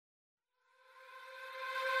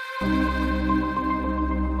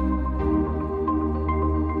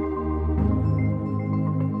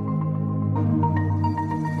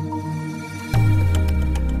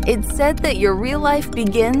It's said that your real life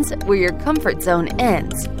begins where your comfort zone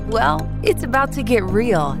ends. Well, it's about to get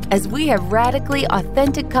real as we have radically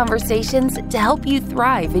authentic conversations to help you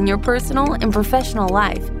thrive in your personal and professional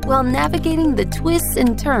life while navigating the twists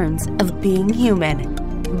and turns of being human.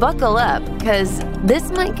 Buckle up, because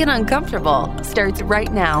This Might Get Uncomfortable starts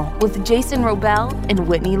right now with Jason Wrobel and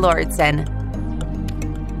Whitney Lauritsen.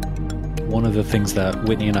 One of the things that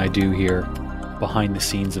Whitney and I do here behind the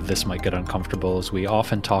scenes of This Might Get Uncomfortable is we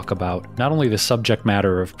often talk about not only the subject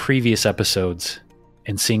matter of previous episodes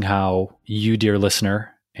and seeing how you, dear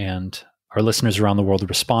listener, and our listeners around the world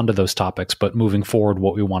respond to those topics, but moving forward,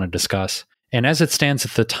 what we want to discuss. And as it stands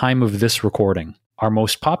at the time of this recording, our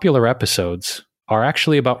most popular episodes are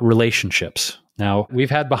actually about relationships. Now, we've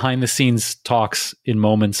had behind the scenes talks in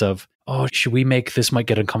moments of, oh, should we make This Might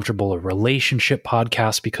Get Uncomfortable a relationship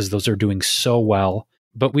podcast because those are doing so well?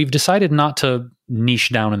 But we've decided not to niche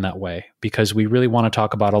down in that way because we really want to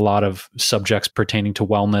talk about a lot of subjects pertaining to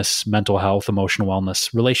wellness, mental health, emotional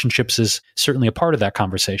wellness. Relationships is certainly a part of that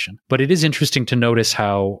conversation. But it is interesting to notice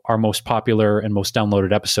how our most popular and most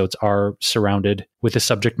downloaded episodes are surrounded with the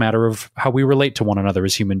subject matter of how we relate to one another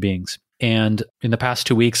as human beings. And in the past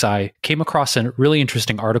 2 weeks, I came across a really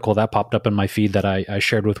interesting article that popped up in my feed that I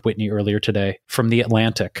shared with Whitney earlier today from The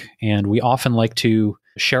Atlantic. And we often like to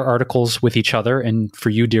share articles with each other. And for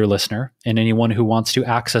you, dear listener, and anyone who wants to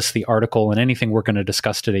access the article and anything we're going to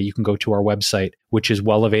discuss today, you can go to our website, which is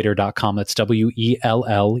wellevatr.com. That's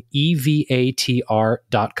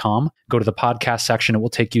WELLEVATR.com. Go to the podcast section. It will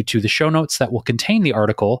take you to the show notes that will contain the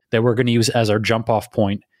article that we're going to use as our jump off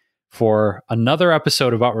point for another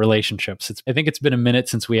episode about relationships. I think it's been a minute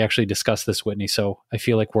since we actually discussed this, Whitney, so I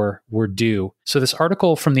feel like we're due. So this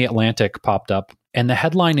article from The Atlantic popped up, and the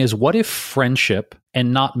headline is, "What if friendship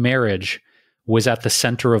and not marriage was at the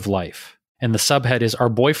center of life?" And the subhead is, "Our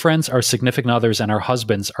boyfriends, our significant others, and our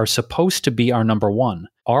husbands are supposed to be our number one.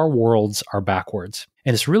 Our worlds are backwards."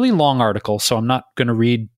 And it's a really long article, so I'm not going to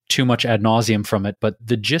read too much ad nauseum from it, but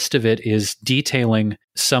the gist of it is detailing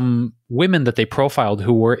some women that they profiled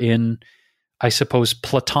who were in, I suppose,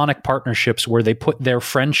 platonic partnerships where they put their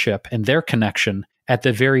friendship and their connection at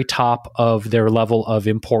the very top of their level of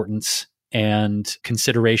importance and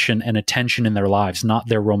consideration and attention in their lives, not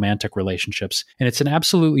their romantic relationships. And it's an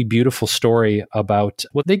absolutely beautiful story about,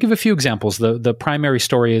 well, they give a few examples. The primary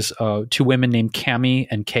story is two women named Cami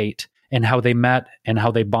and Kate, and how they met and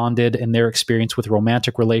how they bonded and their experience with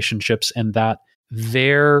romantic relationships, and that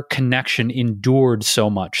their connection endured so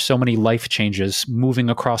much, so many life changes, moving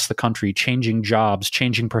across the country, changing jobs,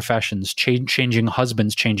 changing professions, changing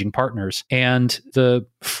husbands, changing partners. And the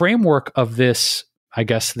framework of this, I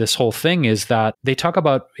guess, this whole thing is that they talk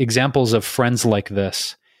about examples of friends like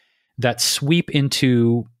this that sweep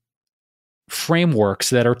into frameworks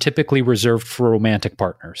that are typically reserved for romantic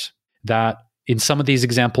partners. That in some of these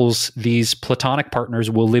examples, these platonic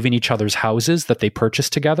partners will live in each other's houses that they purchase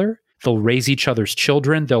together. They'll raise each other's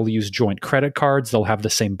children. They'll use joint credit cards. They'll have the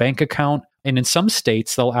same bank account. And in some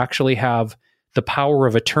states, they'll actually have the power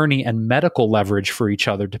of attorney and medical leverage for each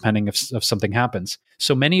other, depending if something happens.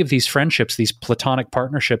 So many of these friendships, these platonic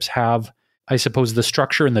partnerships have, I suppose, the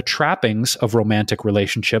structure and the trappings of romantic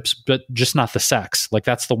relationships, but just not the sex. Like,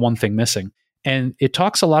 that's the one thing missing. And it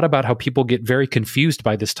talks a lot about how people get very confused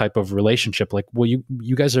by this type of relationship. Like, well,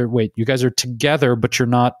 you guys are together, but you're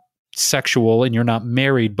not sexual, and you're not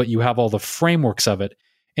married, but you have all the frameworks of it.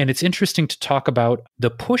 And it's interesting to talk about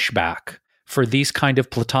the pushback for these kind of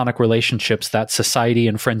platonic relationships that society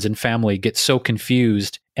and friends and family get so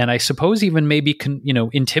confused, and I suppose even maybe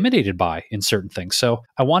intimidated by in certain things. So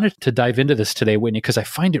I wanted to dive into this today, Whitney, because I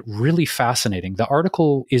find it really fascinating. The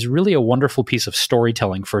article is really a wonderful piece of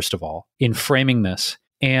storytelling, first of all, in framing this.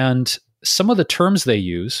 And some of the terms they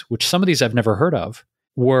use, which some of these I've never heard of,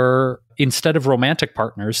 were, instead of romantic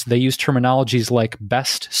partners, they use terminologies like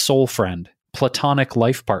best soul friend, platonic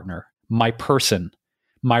life partner, my person,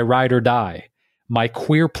 my ride or die, my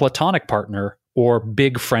queer platonic partner, or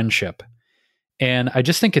big friendship. And I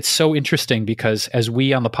just think it's so interesting because as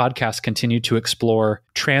we on the podcast continue to explore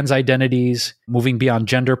trans identities, moving beyond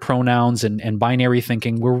gender pronouns and binary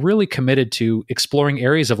thinking, we're really committed to exploring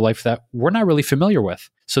areas of life that we're not really familiar with.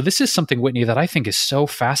 So this is something, Whitney, that I think is so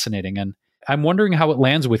fascinating. And I'm wondering how it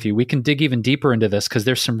lands with you. We can dig even deeper into this because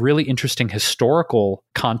there's some really interesting historical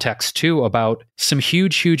context too about some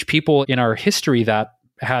huge, huge people in our history that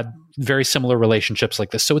had very similar relationships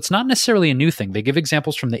like this. So it's not necessarily a new thing. They give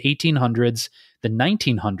examples from the 1800s, the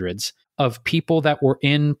 1900s of people that were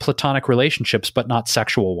in platonic relationships, but not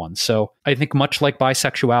sexual ones. So I think much like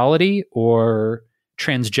bisexuality or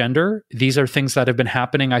transgender, these are things that have been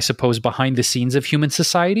happening, I suppose, behind the scenes of human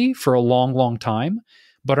society for a long, long time.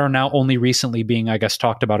 but are now only recently being, I guess,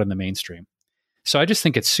 talked about in the mainstream. So I just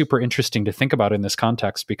think it's super interesting to think about in this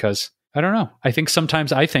context because, I don't know, I think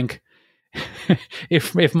sometimes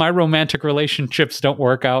if my romantic relationships don't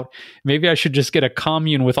work out, maybe I should just get a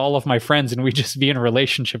commune with all of my friends and we just be in a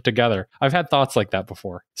relationship together. I've had thoughts like that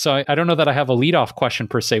before. So I don't know that I have a leadoff question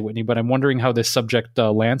per se, Whitney, but I'm wondering how this subject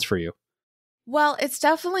lands for you. Well, it's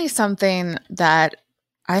definitely something that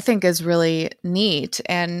I think is really neat.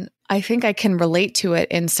 And I think I can relate to it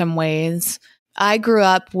in some ways. I grew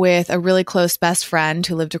up with a really close best friend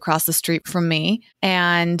who lived across the street from me.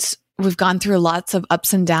 And we've gone through lots of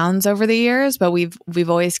ups and downs over the years, but we've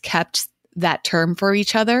always kept that term for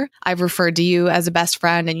each other. I've referred to you as a best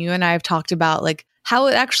friend, and you and I have talked about like how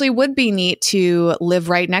it actually would be neat to live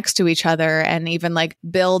right next to each other and even like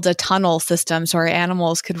build a tunnel system so our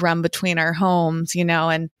animals could run between our homes, you know?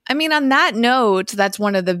 And I mean, on that note, that's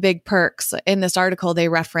one of the big perks. In this article, they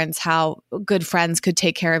reference how good friends could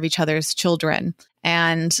take care of each other's children.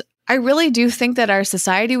 And I really do think that our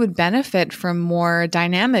society would benefit from more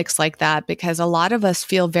dynamics like that because a lot of us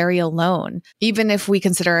feel very alone. Even if we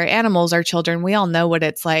consider our animals our children, we all know what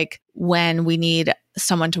it's like when we need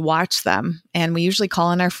someone to watch them. And we usually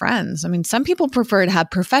call in our friends. I mean, some people prefer to have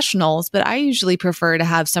professionals, but I usually prefer to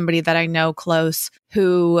have somebody that I know close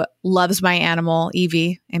who loves my animal,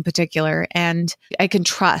 Evie in particular, and I can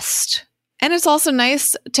trust. And it's also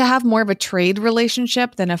nice to have more of a trade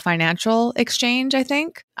relationship than a financial exchange, I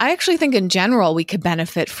think. I actually think in general, we could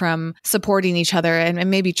benefit from supporting each other. And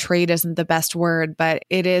maybe trade isn't the best word, but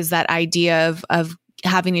it is that idea of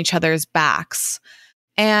having each other's backs.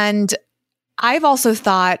 And I've also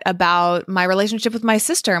thought about my relationship with my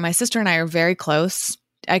sister. My sister and I are very close.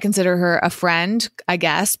 I consider her a friend, I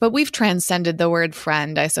guess, but we've transcended the word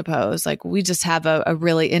friend, I suppose. Like we just have a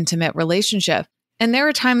really intimate relationship. And there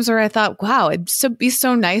were times where I thought, wow, it'd be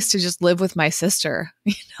so nice to just live with my sister,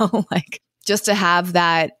 you know, like just to have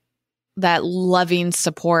that loving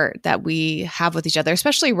support that we have with each other,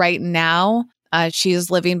 especially right now. She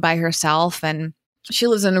is living by herself and she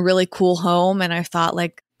lives in a really cool home. And I thought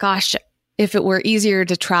like, gosh, if it were easier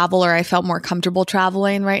to travel or I felt more comfortable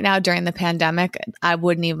traveling right now during the pandemic, I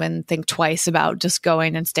wouldn't even think twice about just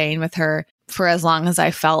going and staying with her for as long as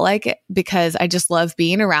I felt like it, because I just love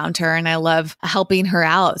being around her and I love helping her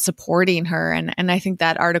out, supporting her. And I think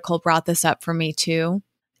that article brought this up for me too.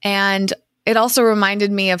 And it also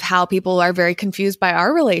reminded me of how people are very confused by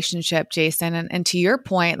our relationship, Jason. And to your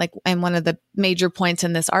point, like, and one of the major points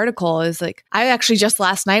in this article is like, I actually just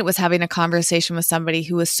last night was having a conversation with somebody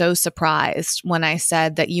who was so surprised when I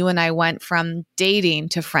said that you and I went from dating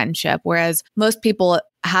to friendship, whereas most people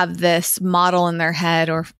have this model in their head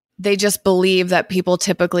or they just believe that people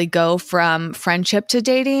typically go from friendship to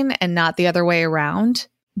dating and not the other way around.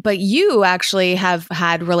 But you actually have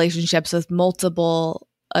had relationships with multiple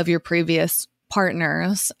of your previous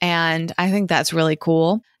partners. And I think that's really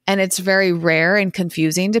cool. And it's very rare and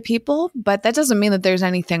confusing to people, but that doesn't mean that there's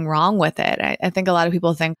anything wrong with it. I think a lot of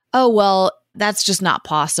people think, oh, well, that's just not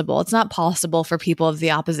possible. It's not possible for people of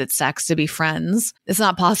the opposite sex to be friends. It's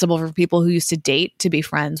not possible for people who used to date to be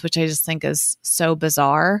friends, which I just think is so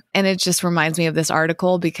bizarre. And it just reminds me of this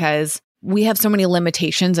article because we have so many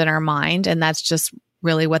limitations in our mind, and that's just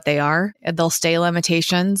really what they are. They'll stay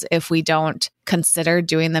limitations if we don't consider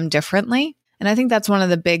doing them differently. And I think that's one of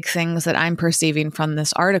the big things that I'm perceiving from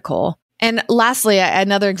this article. And lastly,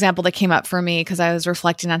 another example that came up for me because I was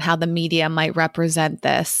reflecting on how the media might represent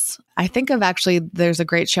this. I think of actually, there's a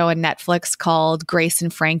great show on Netflix called Grace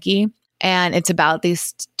and Frankie. And it's about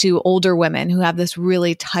these two older women who have this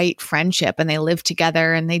really tight friendship and they live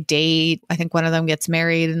together and they date. I think one of them gets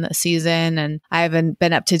married in the season and I haven't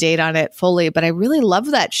been up to date on it fully, but I really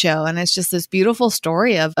love that show. And it's just this beautiful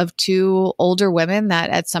story of two older women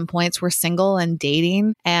that at some points were single and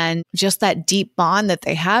dating and just that deep bond that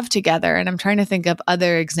they have together. And I'm trying to think of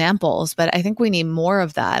other examples, but I think we need more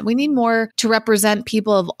of that. We need more to represent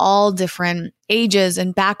people of all different ages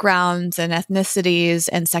and backgrounds and ethnicities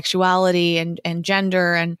and sexuality and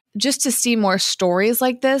gender, and just to see more stories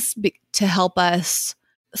like this to help us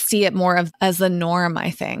see it more as the norm, I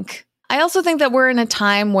think. I also think that we're in a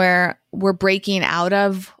time where we're breaking out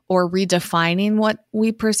of or redefining what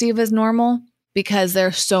we perceive as normal because there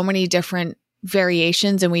are so many different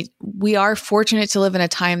variations, and we are fortunate to live in a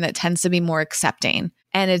time that tends to be more accepting.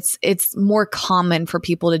 And it's more common for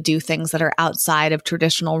people to do things that are outside of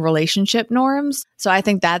traditional relationship norms. So I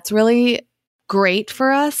think that's really great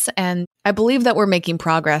for us. And I believe that we're making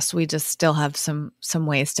progress. We just still have some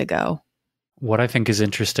ways to go. What I think is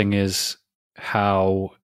interesting is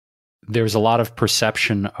how there's a lot of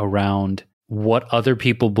perception around what other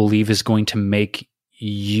people believe is going to make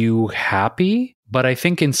you happy, But I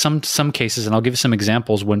think in some cases, and I'll give you some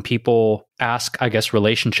examples, when people ask, I guess,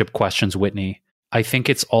 relationship questions, Whitney, I think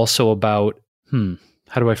it's also about,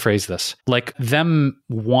 how do I phrase this? Like them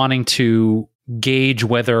wanting to gauge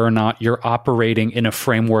whether or not you're operating in a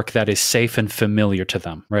framework that is safe and familiar to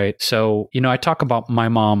them, right? So, I talk about my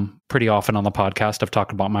mom pretty often on the podcast. I've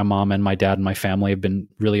talked about my mom and my dad and my family. I've been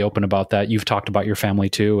really open about that. You've talked about your family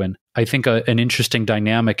too. And I think an interesting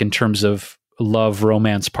dynamic in terms of love,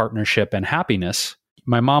 romance, partnership, and happiness.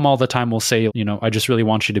 My mom all the time will say, I just really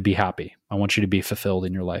want you to be happy. I want you to be fulfilled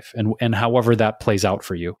in your life. And however that plays out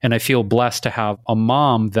for you. And I feel blessed to have a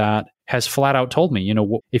mom that has flat out told me,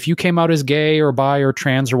 if you came out as gay or bi or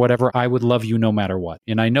trans or whatever, I would love you no matter what.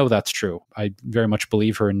 And I know that's true. I very much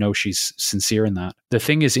believe her and know she's sincere in that. The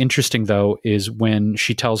thing is interesting, though, is when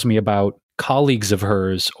she tells me about colleagues of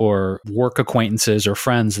hers or work acquaintances or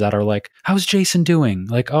friends that are like, how's Jason doing?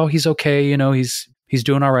 Like, oh, he's okay. He's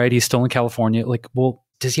doing all right. He's still in California. Like, well,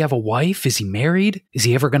 does he have a wife? Is he married? Is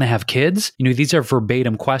he ever going to have kids? These are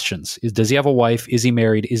verbatim questions. Does he have a wife? Is he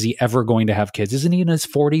married? Is he ever going to have kids? Isn't he in his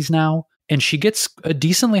 40s now? And she gets a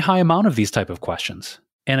decently high amount of these type of questions.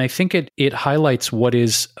 And I think it highlights what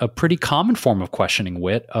is a pretty common form of questioning,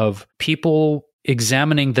 Whit, of people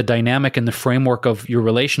examining the dynamic and the framework of your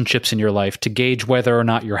relationships in your life to gauge whether or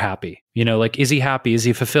not you're happy. Like, is he happy? Is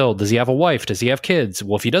he fulfilled? Does he have a wife? Does he have kids?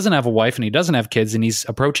 Well, if he doesn't have a wife and he doesn't have kids and he's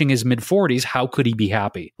approaching his mid-40s, how could he be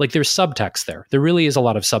happy? Like, there's subtext there. There really is a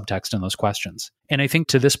lot of subtext in those questions. And I think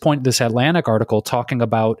to this point, this Atlantic article talking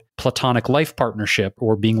about platonic life partnership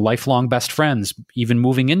or being lifelong best friends, even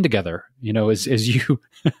moving in together, as you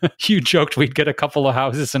you joked, we'd get a couple of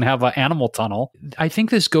houses and have an animal tunnel. I think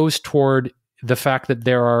this goes toward the fact that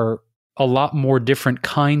there are a lot more different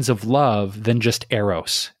kinds of love than just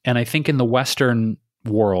eros. And I think in the Western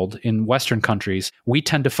world, in Western countries, we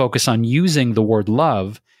tend to focus on using the word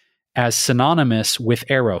love as synonymous with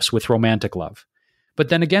eros, with romantic love. But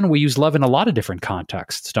then again, we use love in a lot of different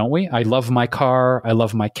contexts, don't we? I love my car. I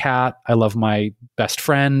love my cat. I love my best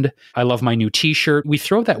friend. I love my new t-shirt. We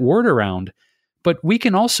throw that word around. But we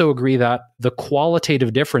can also agree that the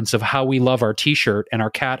qualitative difference of how we love our t-shirt and our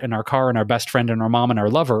cat and our car and our best friend and our mom and our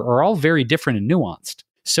lover are all very different and nuanced.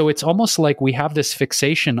 So it's almost like we have this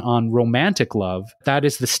fixation on romantic love. That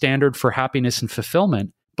is the standard for happiness and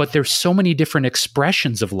fulfillment. But there's so many different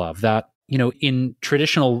expressions of love that, in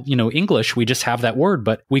traditional, English, we just have that word.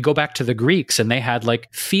 But we go back to the Greeks and they had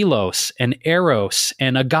like philos and eros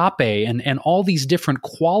and agape and all these different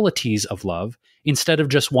qualities of love, instead of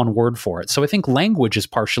just one word for it. So I think language is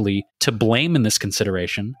partially to blame in this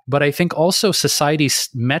consideration, but I think also society's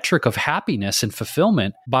metric of happiness and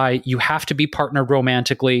fulfillment by you have to be partnered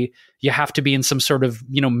romantically, you have to be in some sort of,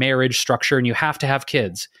 marriage structure, and you have to have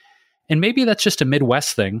kids. And maybe that's just a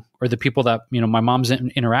Midwest thing, or the people that, my mom's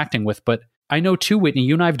interacting with. But I know too, Whitney,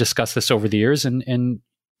 you and I have discussed this over the years, and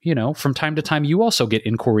from time to time, you also get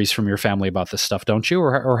inquiries from your family about this stuff, don't you?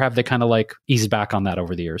 Or have they kind of like eased back on that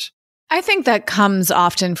over the years? I think that comes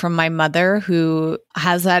often from my mother, who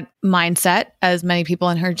has that mindset, as many people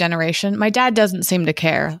in her generation. My dad doesn't seem to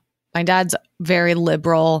care. My dad's very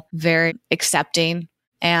liberal, very accepting.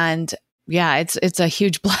 And yeah, it's a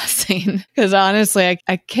huge blessing, because honestly,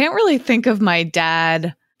 I can't really think of my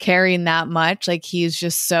dad caring that much. Like,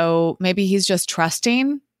 maybe he's just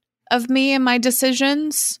trusting of me and my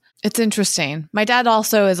decisions. It's interesting. My dad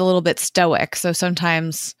also is a little bit stoic, so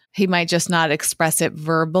sometimes he might just not express it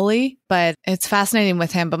verbally, but it's fascinating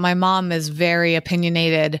with him. But my mom is very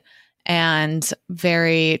opinionated and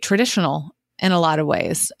very traditional in a lot of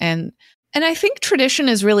ways. And I think tradition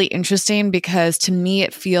is really interesting because to me,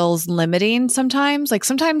 it feels limiting sometimes. Like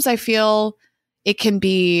sometimes I feel it can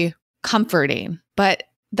be comforting, but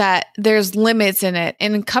that there's limits in it.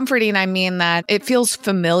 And comforting, I mean that it feels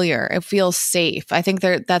familiar. It feels safe. I think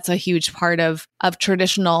that's a huge part of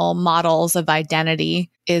traditional models of identity,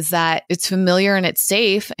 is that it's familiar and it's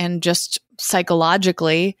safe. And just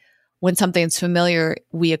psychologically, when something's familiar,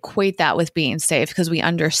 we equate that with being safe because we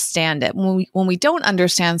understand it. When we don't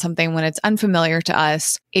understand something, when it's unfamiliar to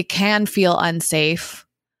us, it can feel unsafe.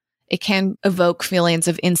 It can evoke feelings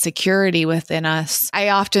of insecurity within us. I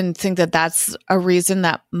often think that that's a reason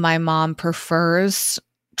that my mom prefers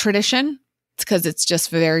tradition. It's because it's just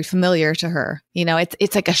very familiar to her.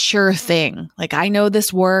 It's like a sure thing. Like, I know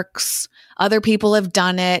this works. Other people have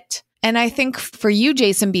done it. And I think for you,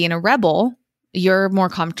 Jason, being a rebel, you're more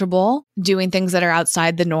comfortable doing things that are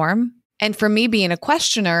outside the norm. And for me, being a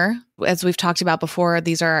questioner, as we've talked about before,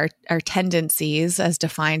 these are our tendencies as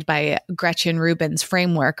defined by Gretchen Rubin's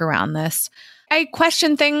framework around this. I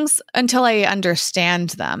question things until I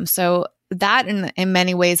understand them. So that in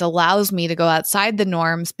many ways allows me to go outside the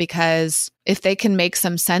norms, because if they can make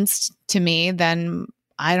some sense to me, then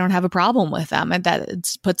I don't have a problem with them. And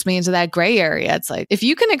that puts me into that gray area. It's like, if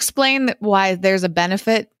you can explain why there's a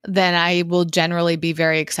benefit, then I will generally be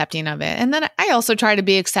very accepting of it. And then I also try to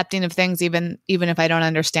be accepting of things, even if I don't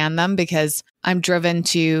understand them, because I'm driven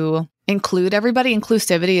to include everybody.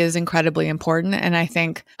 Inclusivity is incredibly important. And I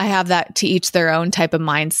think I have that to each their own type of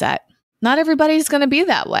mindset. Not everybody's going to be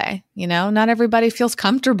that way. Not everybody feels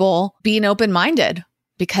comfortable being open-minded,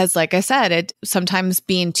 because like I said, sometimes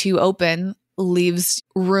being too open leaves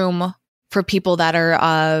room for people that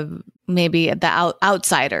are maybe the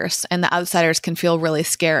outsiders, and the outsiders can feel really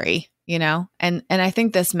scary, and I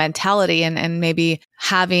think this mentality and maybe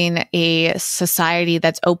having a society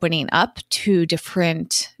that's opening up to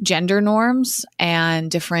different gender norms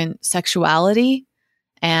and different sexuality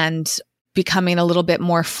and becoming a little bit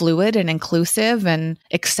more fluid and inclusive and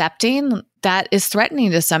accepting, that is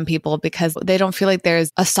threatening to some people because they don't feel like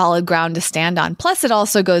there's a solid ground to stand on. Plus, it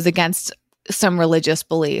also goes against some religious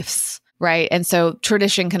beliefs, right? And so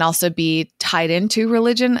tradition can also be tied into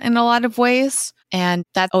religion in a lot of ways. And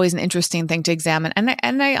that's always an interesting thing to examine.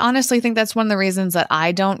 And I honestly think that's one of the reasons that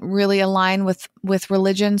I don't really align with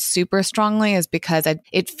religion super strongly, is because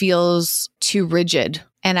it feels too rigid.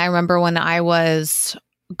 And I remember when I was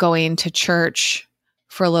going to church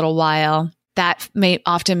for a little while, that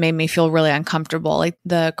often made me feel really uncomfortable. Like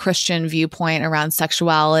the Christian viewpoint around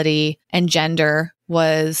sexuality and gender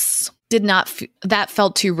that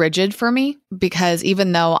felt too rigid for me, because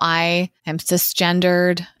even though I am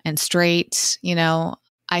cisgendered and straight,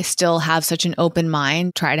 I still have such an open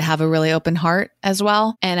mind, try to have a really open heart as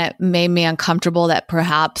well. And it made me uncomfortable that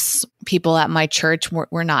perhaps people at my church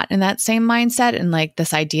were not in that same mindset, and like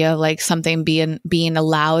this idea of like something being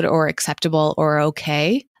allowed or acceptable or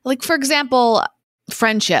okay. Like, for example,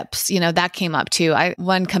 friendships, that came up too.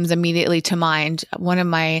 One comes immediately to mind. One of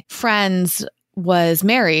my friends was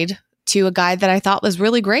married to a guy that I thought was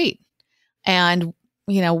really great. And,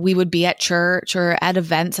 we would be at church or at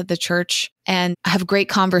events at the church and have great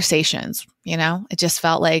conversations. It just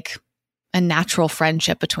felt like a natural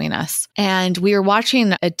friendship between us. And we were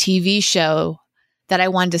watching a TV show that I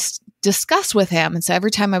wanted to discuss with him. And so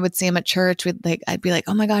every time I would see him at church, I'd be like,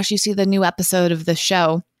 oh my gosh, you see the new episode of the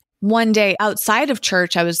show. One day outside of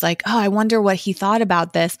church, I was like, oh, I wonder what he thought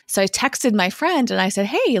about this. So I texted my friend and I said,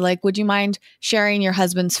 hey, would you mind sharing your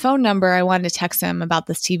husband's phone number? I wanted to text him about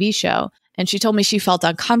this TV show. And she told me she felt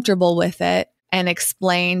uncomfortable with it and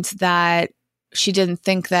explained that she didn't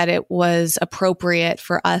think that it was appropriate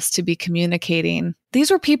for us to be communicating. These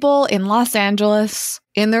were people in Los Angeles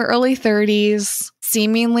in their early 30s,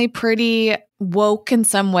 seemingly pretty woke in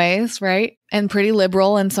some ways, right? And pretty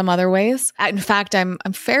liberal in some other ways. In fact, I'm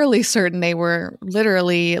fairly certain they were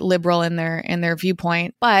literally liberal in their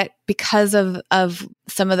viewpoint. But because of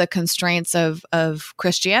some of the constraints of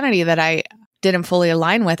Christianity that I didn't fully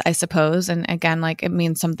align with, I suppose. And again, it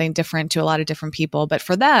means something different to a lot of different people. But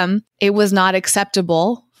for them, it was not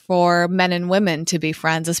acceptable for men and women to be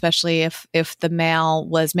friends, especially if the male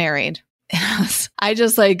was married. I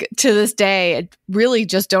just to this day, I really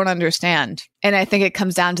just don't understand. And I think it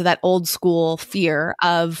comes down to that old school fear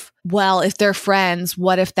of, well, if they're friends,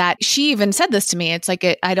 what if that, she even said this to me. It's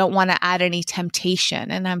like, I don't want to add any temptation.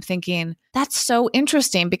 And I'm thinking, that's so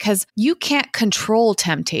interesting because you can't control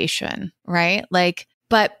temptation, right?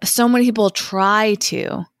 But so many people try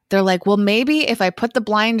to. They're like, well, maybe if I put the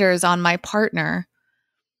blinders on my partner,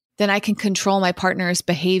 then I can control my partner's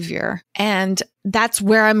behavior. And that's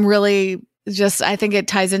where I'm really I think it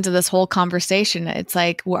ties into this whole conversation. It's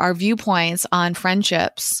like our viewpoints on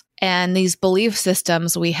friendships and these belief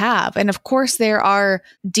systems we have. And of course, there are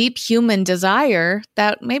deep human desire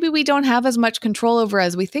that maybe we don't have as much control over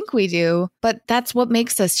as we think we do, but that's what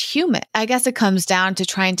makes us human. I guess it comes down to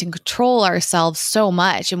trying to control ourselves so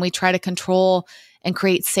much, and we try to control and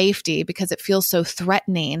create safety because it feels so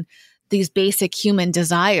threatening, these basic human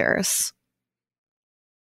desires.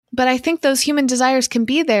 But I think those human desires can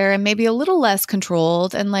be there and maybe a little less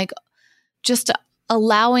controlled, and just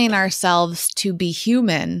allowing ourselves to be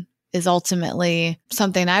human is ultimately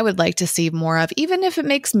something I would like to see more of. Even if it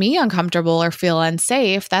makes me uncomfortable or feel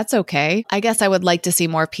unsafe, that's okay. I guess I would like to see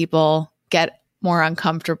more people get more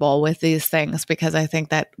uncomfortable with these things, because I think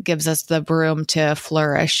that gives us the room to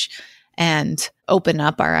flourish and open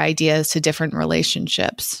up our ideas to different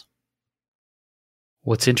relationships.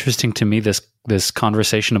 What's interesting to me, this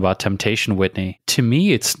conversation about temptation, Whitney, to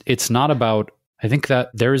me, it's not about, I think that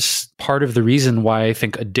there's part of the reason why I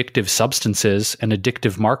think addictive substances and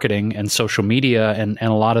addictive marketing and social media and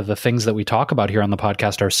a lot of the things that we talk about here on the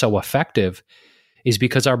podcast are so effective is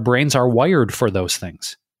because our brains are wired for those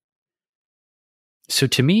things. So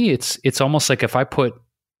to me, it's almost like if I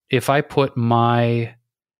put myself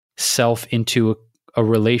into a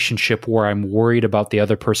relationship where I'm worried about the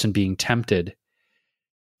other person being tempted,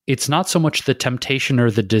 it's not so much the temptation or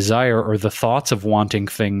the desire or the thoughts of wanting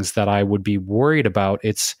things that I would be worried about.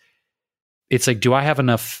 It's like, do I have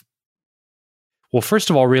enough? Well, first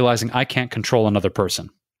of all, realizing I can't control another person.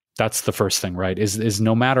 That's the first thing, right? Is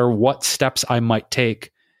no matter what steps I might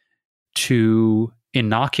take to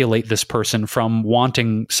inoculate this person from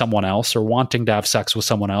wanting someone else or wanting to have sex with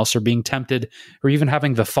someone else or being tempted or even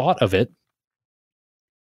having the thought of it,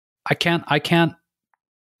 I can't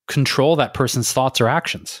control that person's thoughts or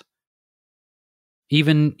actions.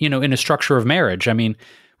 Even, in a structure of marriage. I mean,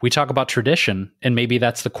 we talk about tradition and maybe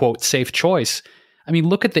that's the quote safe choice. I mean,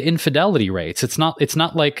 look at the infidelity rates. It's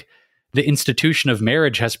not like the institution of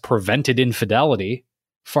marriage has prevented infidelity.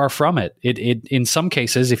 Far from it. It in some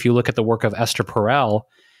cases, if you look at the work of Esther Perel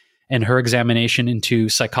and her examination into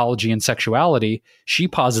psychology and sexuality, she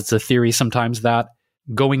posits a theory sometimes that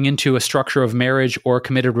going into a structure of marriage or a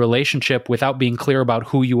committed relationship without being clear about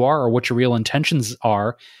who you are or what your real intentions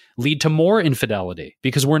are lead to more infidelity,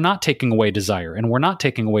 because we're not taking away desire and we're not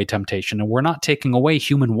taking away temptation and we're not taking away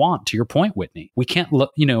human want. To your point, Whitney, we can't,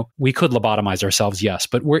 we could lobotomize ourselves, yes,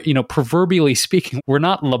 but we're, proverbially speaking, we're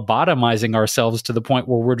not lobotomizing ourselves to the point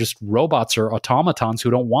where we're just robots or automatons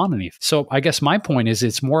who don't want anything. So I guess my point is,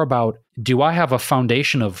 it's more about, do I have a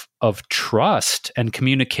foundation of trust and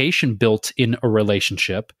communication built in a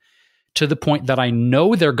relationship to the point that I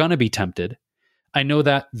know they're going to be tempted? I know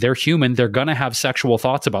that they're human. They're going to have sexual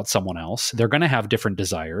thoughts about someone else. They're going to have different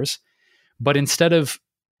desires. But instead of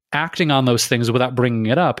acting on those things without bringing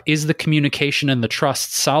it up, is the communication and the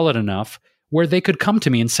trust solid enough where they could come to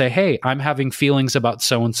me and say, hey, I'm having feelings about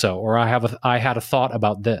so-and-so, or I had a thought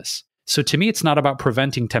about this. So to me, it's not about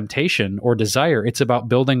preventing temptation or desire. It's about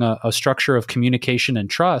building a structure of communication and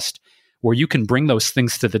trust where you can bring those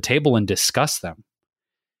things to the table and discuss them.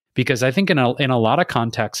 Because I think in a lot of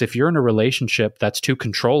contexts, if you're in a relationship that's too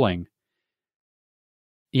controlling,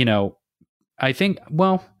 I think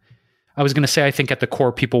at the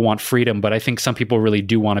core people want freedom, but I think some people really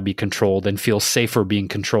do want to be controlled and feel safer being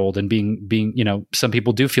controlled and being, some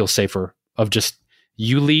people do feel safer of just,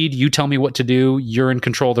 you lead, you tell me what to do, you're in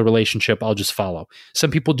control of the relationship, I'll just follow.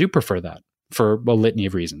 Some people do prefer that for a litany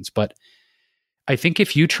of reasons. But I think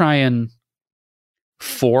if you try and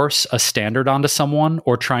force a standard onto someone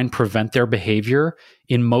or try and prevent their behavior,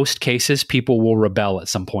 in most cases, people will rebel at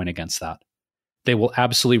some point against that. They will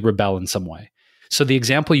absolutely rebel in some way. So the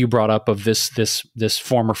example you brought up of this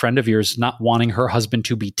former friend of yours not wanting her husband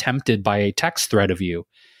to be tempted by a text thread of you,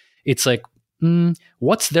 it's like,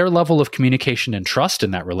 what's their level of communication and trust in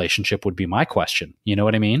that relationship would be my question. You know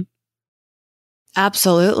what I mean?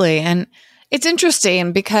 Absolutely. And it's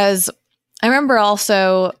interesting because I remember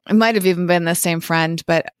also, it might have even been the same friend,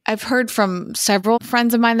 but I've heard from several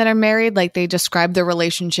friends of mine that are married, like they describe their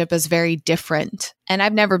relationship as very different. And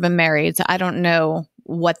I've never been married, so I don't know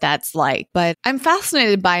what that's like. But I'm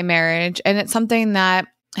fascinated by marriage, and it's something that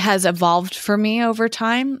has evolved for me over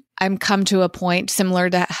time. I've come to a point similar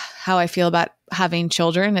to how I feel about having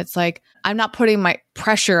children. It's like, I'm not putting my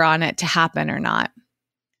pressure on it to happen or not.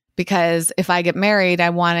 Because if I get married, I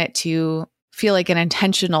want it to feel like an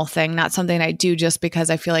intentional thing, not something I do just because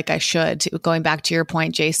I feel like I should. Going back to your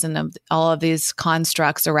point, Jason, of all of these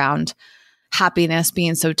constructs around happiness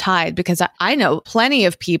being so tied, because I know plenty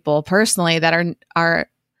of people personally that are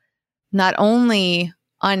not only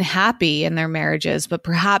unhappy in their marriages, but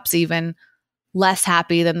perhaps even less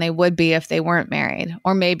happy than they would be if they weren't married.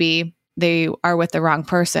 Or maybe they are with the wrong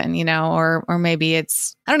person, or maybe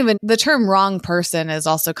the term wrong person is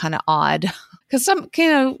also kind of odd. Because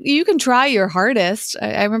you can try your hardest.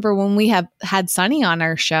 I remember when we had Sunny on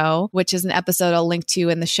our show, which is an episode I'll link to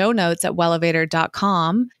in the show notes at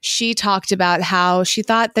wellevator.com. She talked about how she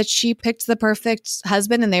thought that she picked the perfect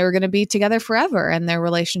husband and they were going to be together forever. And their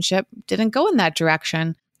relationship didn't go in that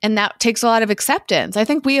direction. And that takes a lot of acceptance. I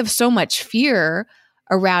think we have so much fear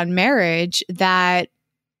around marriage that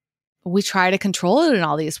we try to control it in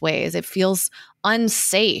all these ways. It feels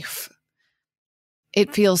unsafe.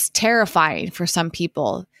 It feels terrifying for some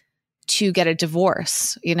people to get a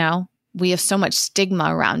divorce. We have so much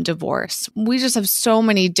stigma around divorce. We just have so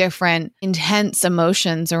many different intense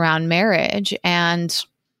emotions around marriage. And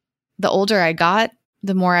the older I got,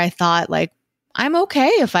 the more I thought, like, I'm okay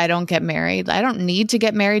if I don't get married. I don't need to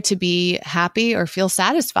get married to be happy or feel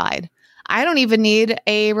satisfied. I don't even need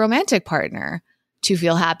a romantic partner to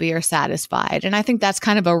feel happy or satisfied. And I think that's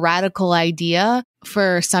kind of a radical idea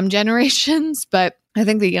for some generations, but I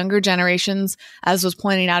think the younger generations, as was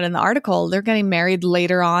pointed out in the article, they're getting married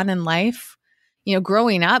later on in life. You know,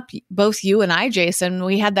 growing up, both you and I, Jason,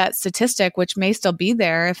 we had that statistic, which may still be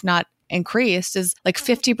there, if not increased, is like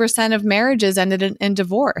 50% of marriages ended in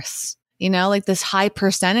divorce. You know, like this high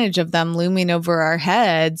percentage of them looming over our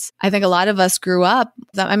heads. I think a lot of us grew up.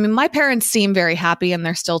 I mean, my parents seem very happy and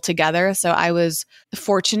they're still together. So I was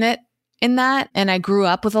fortunate in that. And I grew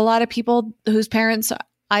up with a lot of people whose parents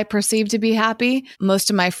I perceive to be happy. Most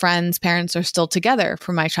of my friends' parents are still together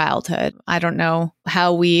from my childhood. I don't know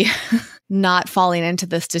how we not falling into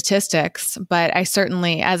the statistics, but I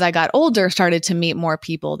certainly, as I got older, started to meet more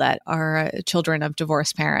people that are children of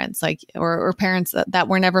divorced parents, like or parents that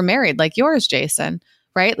were never married, like yours, Jason,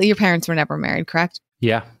 right? Your parents were never married, correct?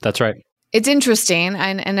 Yeah, that's right. It's interesting.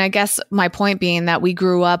 And I guess my point being that we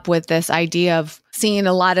grew up with this idea of seeing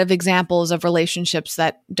a lot of examples of relationships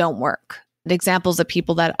that don't work, examples of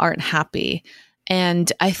people that aren't happy. And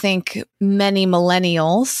I think many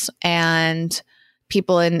millennials and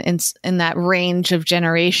people in that range of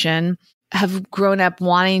generation have grown up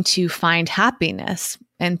wanting to find happiness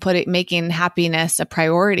and making happiness a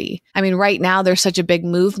priority. I mean, right now there's such a big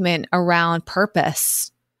movement around purpose.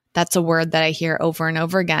 That's a word that I hear over and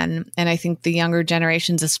over again. And I think the younger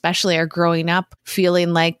generations especially are growing up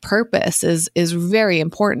feeling like purpose is very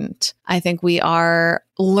important. I think we are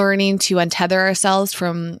learning to untether ourselves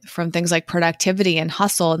from things like productivity and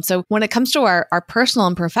hustle. And so when it comes to our personal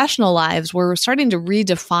and professional lives, we're starting to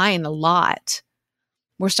redefine a lot.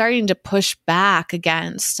 We're starting to push back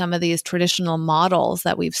against some of these traditional models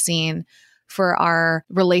that we've seen for our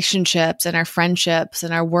relationships and our friendships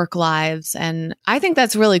and our work lives. And I think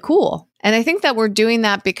that's really cool. And I think that we're doing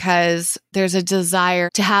that because there's a desire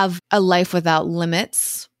to have a life without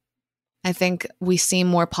limits. I think we see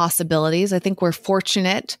more possibilities. I think we're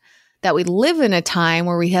fortunate that we live in a time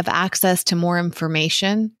where we have access to more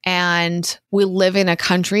information, and we live in a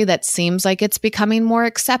country that seems like it's becoming more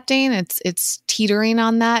accepting. It's teetering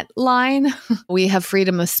on that line. We have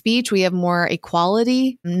freedom of speech. We have more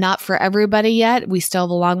equality. Not for everybody yet. We still have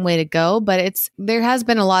a long way to go, but there has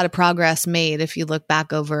been a lot of progress made if you look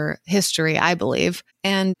back over history, I believe.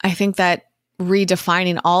 And I think that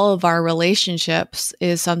redefining all of our relationships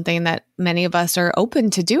is something that many of us are open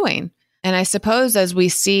to doing. And I suppose as we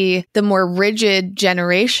see the more rigid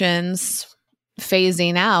generations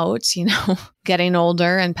phasing out, getting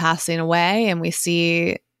older and passing away, and we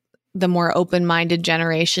see the more open-minded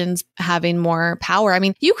generations having more power. I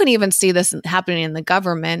mean, you can even see this happening in the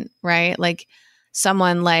government, right? Like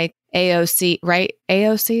someone like AOC, right?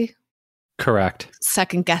 AOC? Correct.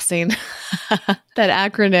 Second guessing that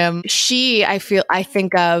acronym. I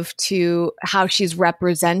think of to how she's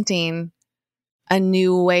representing a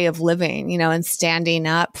new way of living, and standing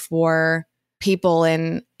up for people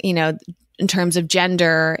in terms of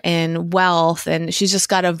gender and wealth. And she's just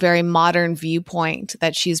got a very modern viewpoint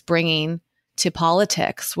that she's bringing to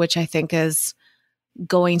politics, which I think is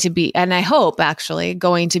going to be, and I hope actually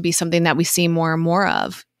going to be something that we see more and more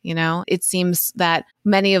of. It seems that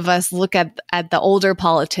many of us look at the older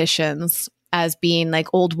politicians as being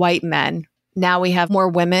like old white men. Now we have more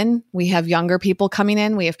women, we have younger people coming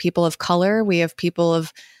in, we have people of color, we have people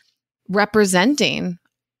of representing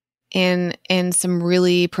in some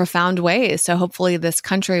really profound ways. So hopefully this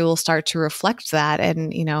country will start to reflect that.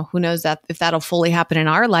 And, who knows if that'll fully happen in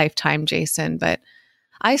our lifetime, Jason, but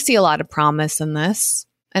I see a lot of promise in this.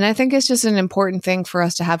 And I think it's just an important thing for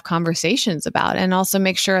us to have conversations about, and also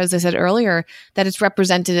make sure, as I said earlier, that it's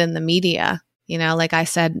represented in the media. Like I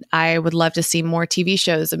said, I would love to see more TV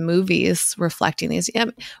shows and movies reflecting these.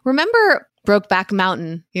 Remember Brokeback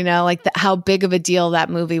Mountain, how big of a deal that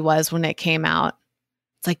movie was when it came out.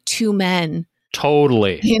 It's like two men.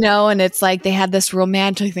 Totally. And it's like they had this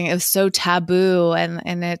romantic thing. It was so taboo.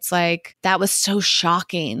 And it's like, that was so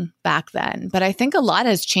shocking back then. But I think a lot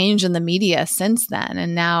has changed in the media since then.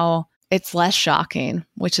 And now it's less shocking,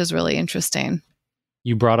 which is really interesting.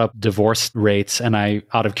 You brought up divorce rates, and I,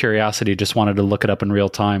 out of curiosity, just wanted to look it up in real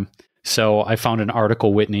time. So I found an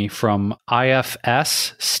article, Whitney, from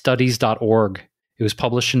ifsstudies.org. It was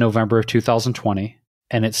published in November of 2020,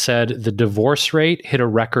 and it said the divorce rate hit a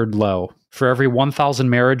record low. For every 1,000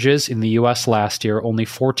 marriages in the U.S. last year, only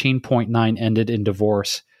 14.9 ended in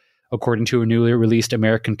divorce, according to a newly released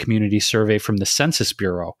American Community Survey from the Census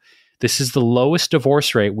Bureau. This is the lowest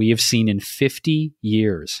divorce rate we have seen in 50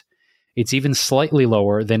 years. It's even slightly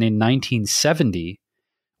lower than in 1970,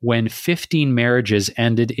 when 15 marriages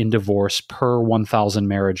ended in divorce per 1,000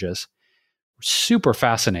 marriages. Super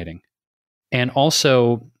fascinating. And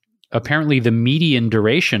also, apparently the median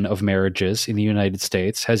duration of marriages in the United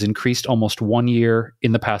States has increased almost 1 year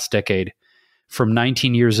in the past decade, from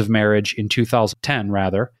 19 years of marriage in 2010,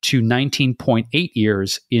 to 19.8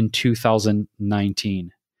 years in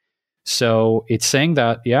 2019. So it's saying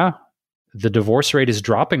that, yeah, the divorce rate is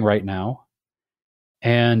dropping right now.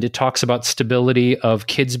 And it talks about stability of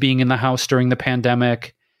kids being in the house during the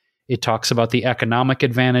pandemic. It talks about the economic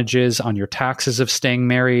advantages on your taxes of staying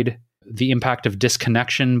married, the impact of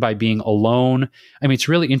disconnection by being alone. I mean, it's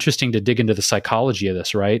really interesting to dig into the psychology of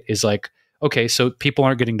this, right? Is like, okay, so people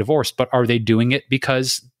aren't getting divorced, but are they doing it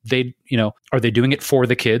because are they doing it for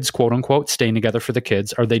the kids, quote unquote, staying together for the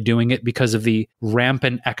kids? Are they doing it because of the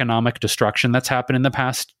rampant economic destruction that's happened in the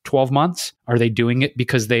past 12 months? Are they doing it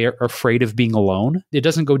because they are afraid of being alone? It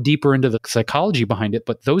doesn't go deeper into the psychology behind it,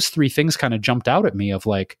 but those three things kind of jumped out at me of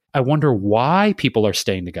like, I wonder why people are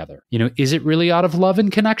staying together. Is it really out of love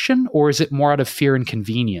and connection, or is it more out of fear and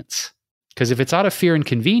convenience? Because if it's out of fear and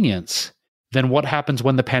convenience, then what happens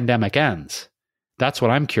when the pandemic ends? That's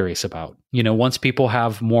what I'm curious about. Once people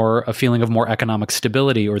have a feeling of more economic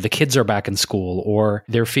stability, or the kids are back in school, or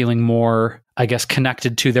they're feeling more, I guess,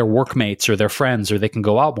 connected to their workmates or their friends, or they can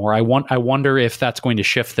go out more. I wonder if that's going to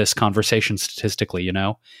shift this conversation statistically,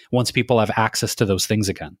 once people have access to those things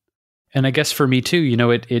again. And I guess for me too,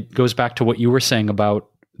 it goes back to what you were saying about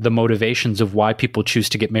the motivations of why people choose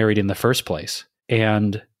to get married in the first place.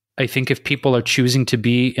 And I think if people are choosing to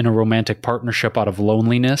be in a romantic partnership out of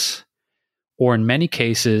loneliness, or in many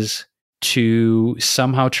cases to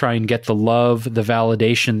somehow try and get the love, the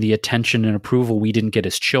validation, the attention and approval we didn't get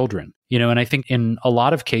as children, and I think in a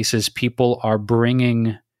lot of cases, people are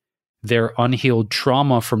bringing their unhealed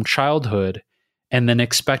trauma from childhood and then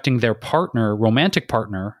expecting their partner, romantic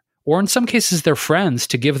partner, or in some cases their friends,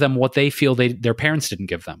 to give them what they feel their parents didn't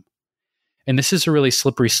give them. And this is a really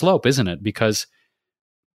slippery slope, isn't it? Because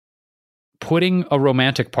putting a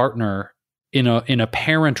romantic partner in a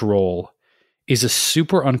parent role is a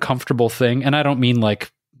super uncomfortable thing. And I don't mean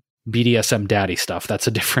like BDSM daddy stuff. That's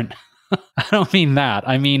a different, I don't mean that.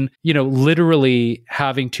 I mean, literally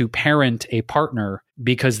having to parent a partner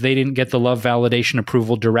because they didn't get the love, validation,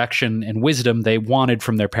 approval, direction, and wisdom they wanted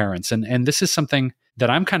from their parents. And this is something that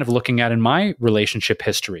I'm kind of looking at in my relationship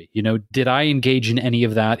history. Did I engage in any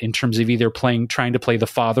of that in terms of either trying to play the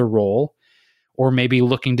father role, or maybe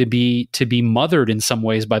looking to be mothered in some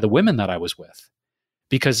ways by the women that I was with?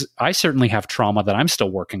 Because I certainly have trauma that I'm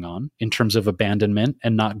still working on in terms of abandonment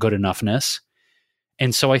and not good enoughness.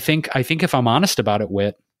 And so I think if I'm honest about it,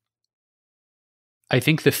 Whit, I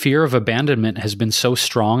think the fear of abandonment has been so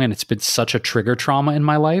strong, and it's been such a trigger trauma in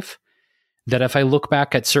my life, that if I look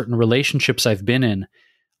back at certain relationships I've been in,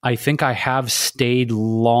 I think I have stayed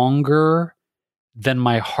longer than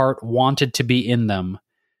my heart wanted to be in them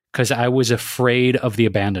because I was afraid of the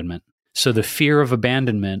abandonment. So the fear of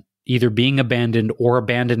abandonment, either being abandoned or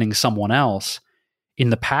abandoning someone else, in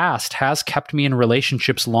the past has kept me in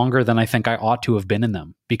relationships longer than I think I ought to have been in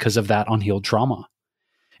them because of that unhealed trauma.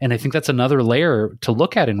 And I think that's another layer to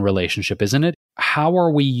look at in relationship, isn't it? How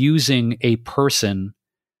are we using a person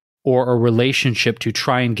or a relationship to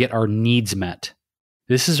try and get our needs met?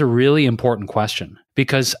 This is a really important question,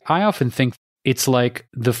 because I often think it's like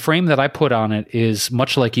the frame that I put on it is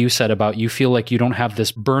much like you said about you feel like you don't have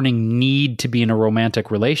this burning need to be in a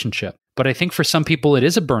romantic relationship. But I think for some people, it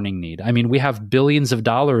is a burning need. I mean, we have billions of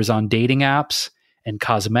dollars on dating apps and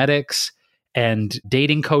cosmetics and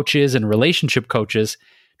dating coaches and relationship coaches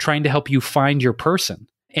trying to help you find your person.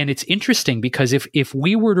 And it's interesting because if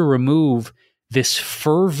we were to remove this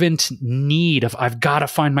fervent need of, I've got to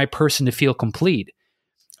find my person to feel complete,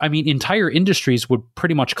 I mean, entire industries would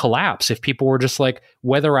pretty much collapse if people were just like,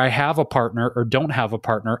 whether I have a partner or don't have a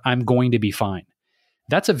partner, I'm going to be fine.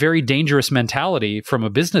 That's a very dangerous mentality from a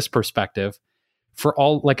business perspective for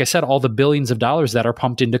all, like I said, all the billions of dollars that are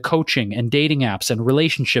pumped into coaching and dating apps and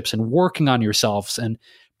relationships and working on yourselves and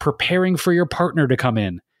preparing for your partner to come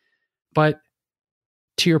in. But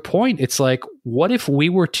to your point, it's like, what if we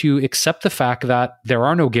were to accept the fact that there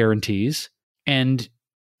are no guarantees, and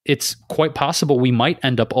it's quite possible we might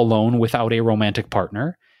end up alone without a romantic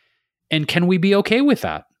partner? And can we be okay with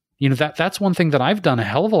that? You know, that's one thing that I've done a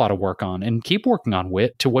hell of a lot of work on and keep working on,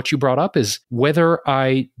 Whit, to what you brought up, is whether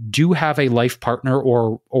I do have a life partner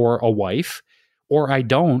or a wife, or I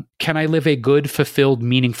don't, can I live a good, fulfilled,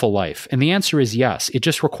 meaningful life? And the answer is yes. It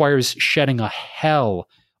just requires shedding a hell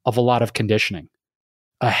of a lot of conditioning.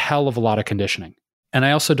 A hell of a lot of conditioning. And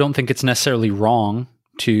I also don't think it's necessarily wrong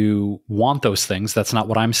to want those things. That's not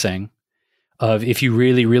what I'm saying. If you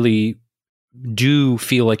really, really do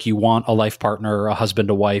feel like you want a life partner or a husband,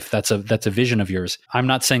 a wife, that's a vision of yours. I'm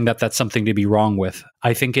not saying that that's something to be wrong with.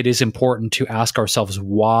 I think it is important to ask ourselves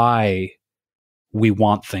why we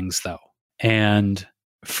want things, though. And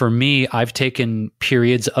for me, I've taken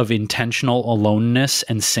periods of intentional aloneness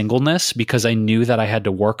and singleness because I knew that I had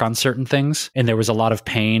to work on certain things. And there was a lot of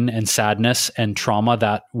pain and sadness and trauma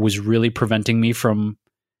that was really preventing me from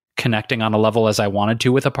connecting on a level as I wanted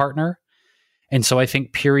to with a partner. And so I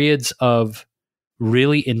think periods of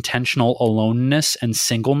really intentional aloneness and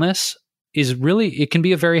singleness it can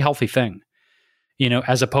be a very healthy thing,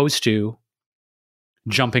 as opposed to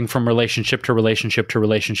jumping from relationship to relationship to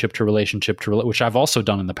relationship to relationship which I've also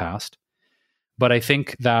done in the past. But I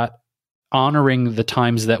think that honoring the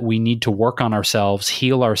times that we need to work on ourselves,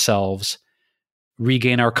 heal ourselves,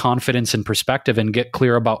 regain our confidence and perspective, and get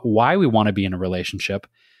clear about why we want to be in a relationship,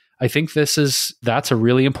 I think that's a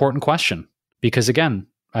really important question. Because again,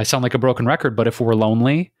 I sound like a broken record, but if we're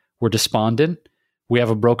lonely, we're despondent, we have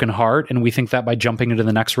a broken heart, and we think that by jumping into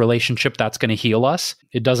the next relationship, that's going to heal us.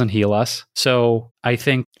 It doesn't heal us. So I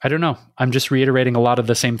don't know. I'm just reiterating a lot of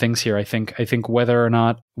the same things here. I think whether or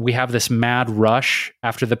not we have this mad rush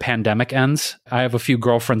after the pandemic ends, I have a few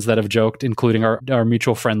girlfriends that have joked, including our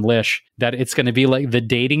mutual friend Lish, that it's going to be like the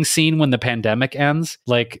dating scene when the pandemic ends.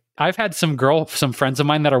 Like I've had some friends of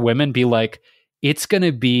mine that are women be like, it's going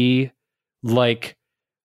to be like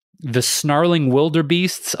the snarling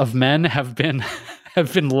wildebeests of men have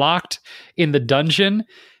been locked in the dungeon,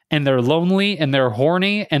 and they're lonely and they're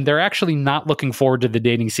horny, and they're actually not looking forward to the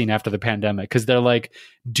dating scene after the pandemic because they're like,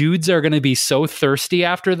 dudes are going to be so thirsty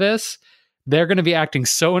after this. They're going to be acting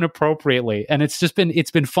so inappropriately. And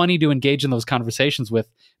it's been funny to engage in those conversations with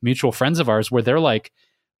mutual friends of ours where they're like,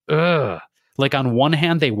 ugh. Like on one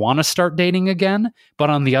hand, they want to start dating again, but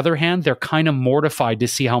on the other hand, they're kind of mortified to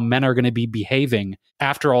see how men are going to be behaving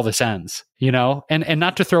after all this ends, and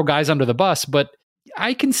not to throw guys under the bus, but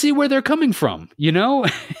I can see where they're coming from,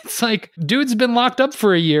 It's like, dude's been locked up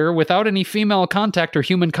for a year without any female contact or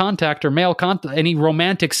human contact or male contact, any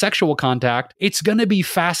romantic sexual contact. It's going to be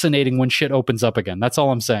fascinating when shit opens up again. That's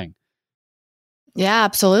all I'm saying. Yeah,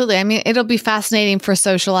 absolutely. I mean, it'll be fascinating for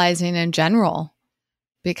socializing in general,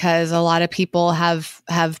 because a lot of people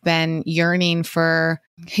have been yearning for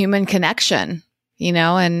human connection,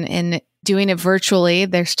 and doing it virtually.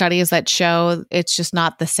 There's studies that show it's just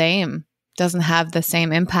not the same. Doesn't have the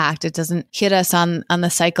same impact. It doesn't hit us on the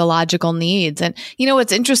psychological needs. And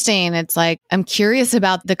what's interesting, it's like, I'm curious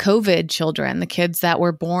about the COVID children, the kids that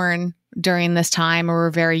were born during this time or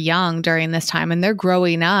were very young during this time, and they're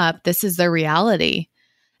growing up. This is their reality.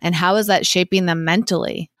 And how is that shaping them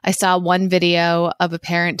mentally? I saw one video of a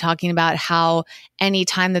parent talking about how any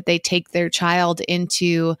time that they take their child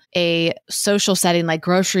into a social setting like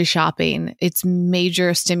grocery shopping, it's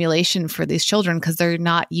major stimulation for these children because they're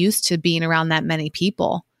not used to being around that many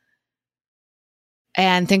people.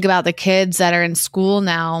 And think about the kids that are in school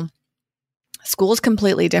now. School is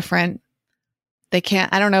completely different. I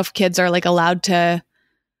don't know if kids are like allowed to.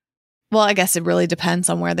 Well, I guess it really depends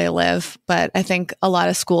on where they live, but I think a lot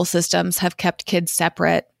of school systems have kept kids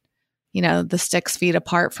separate, the 6 feet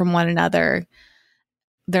apart from one another.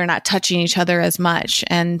 They're not touching each other as much,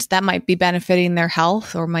 and that might be benefiting their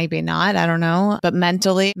health or maybe not. I don't know. But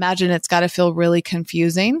mentally, imagine it's got to feel really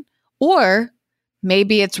confusing, or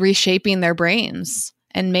maybe it's reshaping their brains,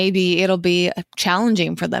 and maybe it'll be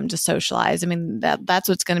challenging for them to socialize. I mean, that's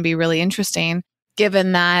what's going to be really interesting,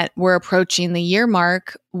 given that we're approaching the year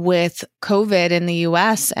mark with COVID in the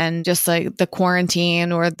US and just like the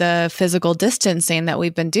quarantine or the physical distancing that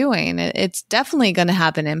we've been doing. It's definitely going to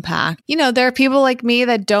have an impact. There are people like me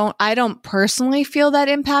that I don't personally feel that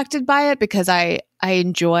impacted by it because I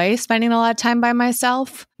enjoy spending a lot of time by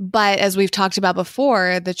myself. But as we've talked about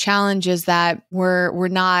before, the challenge is that we're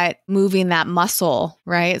not moving that muscle,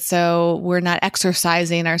 right? So we're not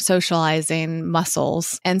exercising our socializing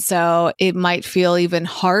muscles. And so it might feel even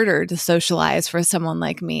harder to socialize for someone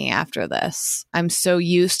like me after this. I'm so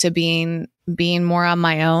used to being more on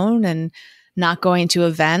my own and not going to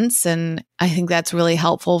events. And I think that's really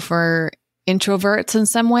helpful for introverts in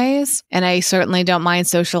some ways. And I certainly don't mind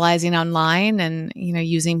socializing online and,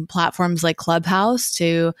 using platforms like Clubhouse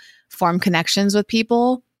to form connections with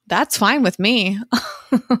people. That's fine with me.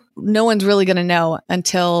 No one's really going to know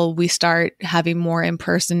until we start having more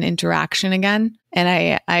in-person interaction again.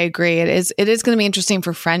 And I agree. It is going to be interesting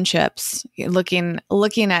for friendships, looking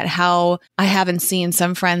at how I haven't seen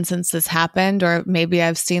some friends since this happened, or maybe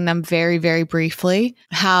I've seen them very, very briefly,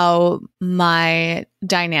 how my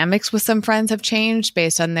dynamics with some friends have changed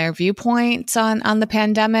based on their viewpoints on the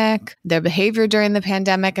pandemic, their behavior during the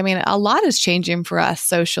pandemic. I mean, a lot is changing for us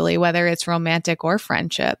socially, whether it's romantic or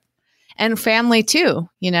friendship, and family too,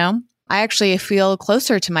 I actually feel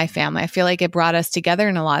closer to my family. I feel like it brought us together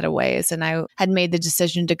in a lot of ways. And I had made the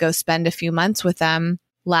decision to go spend a few months with them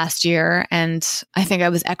last year. And I think I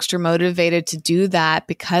was extra motivated to do that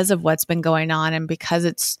because of what's been going on and because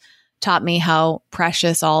it's taught me how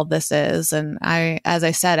precious all of this is. And as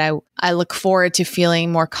I said, I look forward to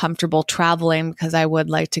feeling more comfortable traveling because I would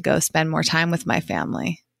like to go spend more time with my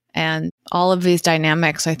family. And all of these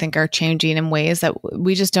dynamics, I think, are changing in ways that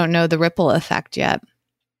we just don't know the ripple effect yet.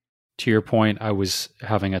 To your point, I was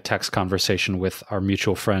having a text conversation with our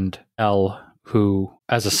mutual friend, Elle, who,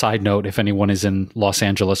 as a side note, if anyone is in Los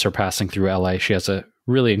Angeles or passing through LA, she has a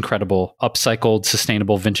really incredible upcycled,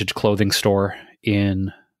 sustainable vintage clothing store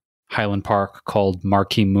in Highland Park called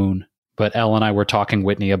Marquee Moon. But Elle and I were talking,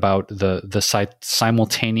 Whitney, about the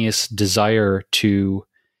simultaneous desire to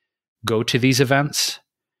go to these events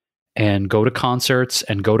and go to concerts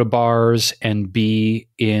and go to bars and be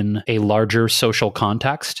in a larger social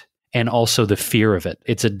context, and also the fear of it.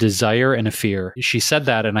 It's a desire and a fear. She said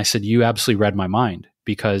that, and I said, you absolutely read my mind,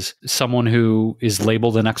 because someone who is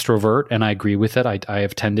labeled an extrovert, and I agree with it, I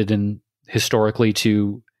have tended historically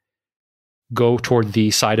to go toward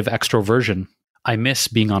the side of extroversion. I miss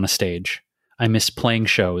being on a stage. I miss playing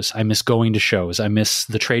shows. I miss going to shows. I miss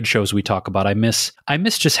the trade shows we talk about. I miss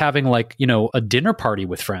just having a dinner party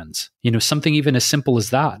with friends, something even as simple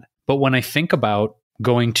as that. But when I think about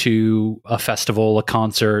going to a festival, a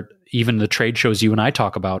concert, even the trade shows you and I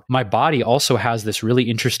talk about, my body also has this really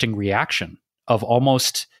interesting reaction of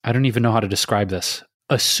almost, I don't even know how to describe this,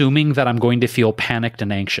 assuming that I'm going to feel panicked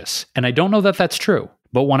and anxious. And I don't know that that's true.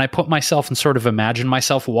 But when I put myself and sort of imagine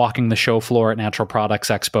myself walking the show floor at Natural Products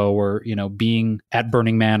Expo, or, being at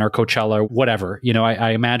Burning Man or Coachella, or whatever, I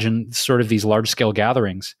imagine sort of these large scale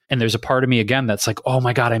gatherings. And there's a part of me again that's like, oh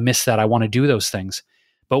my God, I miss that. I want to do those things.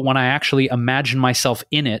 But when I actually imagine myself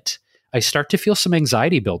in it, I start to feel some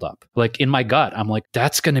anxiety build up. Like in my gut, I'm like,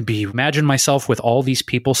 that's going to be, imagine myself with all these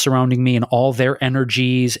people surrounding me and all their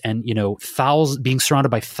energies and, being surrounded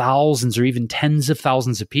by thousands or even tens of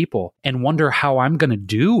thousands of people, and wonder how I'm going to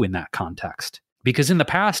do in that context. Because in the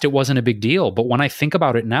past, it wasn't a big deal. But when I think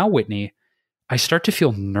about it now, Whitney, I start to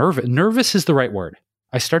feel nervous. Nervous is the right word.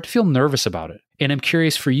 I start to feel nervous about it. And I'm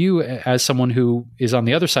curious for you, as someone who is on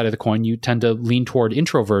the other side of the coin, you tend to lean toward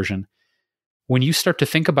introversion. When you start to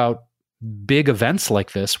think about big events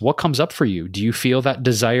like this, what comes up for you? Do you feel that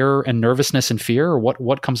desire and nervousness and fear, or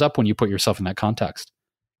what comes up when you put yourself in that context?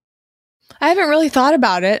 I haven't really thought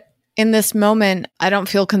about it. In this moment, I don't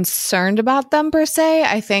feel concerned about them per se.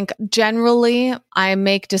 I think generally I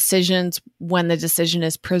make decisions when the decision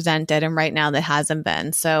is presented, and right now that hasn't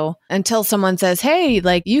been. So until someone says, hey,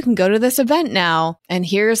 you can go to this event now and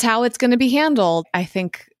here's how it's going to be handled, I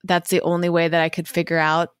think that's the only way that I could figure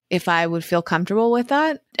out if I would feel comfortable with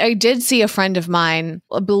that. I did see a friend of mine,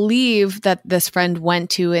 I believe that this friend went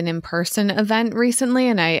to an in-person event recently,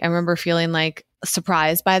 and I remember feeling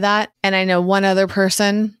surprised by that. And I know one other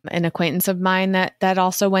person, an acquaintance of mine, that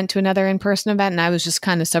also went to another in-person event, and I was just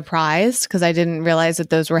kind of surprised because I didn't realize that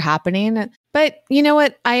those were happening. But you know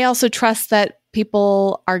what? I also trust that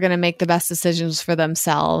people are going to make the best decisions for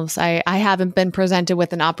themselves. I haven't been presented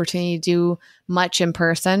with an opportunity to do much in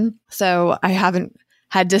person, so I haven't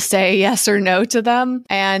had to say yes or no to them.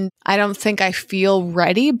 And I don't think I feel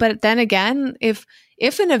ready. But then again, if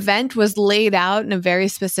an event was laid out in a very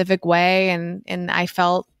specific way and I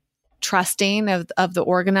felt trusting of the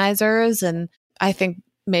organizers, and I think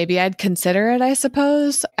maybe I'd consider it, I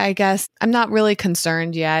suppose. I guess I'm not really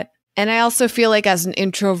concerned yet. And I also feel like as an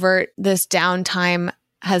introvert, this downtime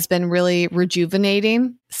has been really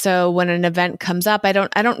rejuvenating. So when an event comes up, I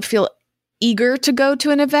don't feel eager to go to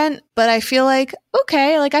an event, but I feel like,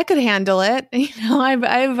 okay, I could handle it.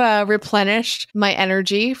 I've replenished my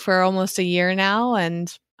energy for almost a year now,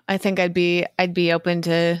 and I think I'd be open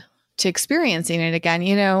to experiencing it again.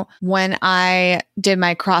 When I did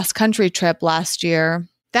my cross country trip last year,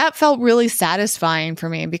 that felt really satisfying for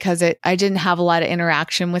me because I didn't have a lot of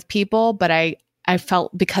interaction with people, but I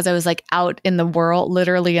felt, because I was out in the world,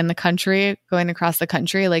 literally in the country, going across the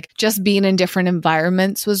country, just being in different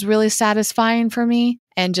environments was really satisfying for me.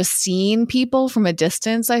 And just seeing people from a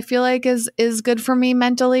distance, I feel like is good for me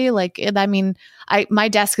mentally. My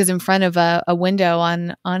desk is in front of a window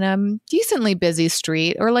on a decently busy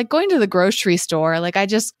street, or going to the grocery store.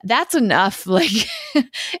 That's enough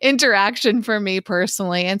interaction for me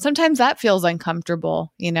personally. And sometimes that feels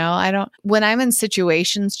uncomfortable. When I'm in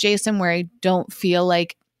situations, Jason, where I don't feel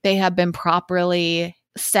like they have been properly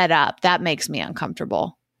set up, that makes me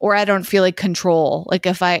uncomfortable. Or I don't feel control.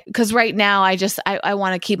 Because right now I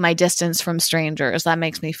want to keep my distance from strangers. That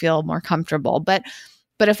makes me feel more comfortable. But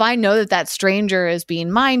But if I know that that stranger is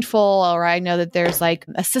being mindful, or I know that there's like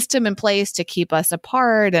a system in place to keep us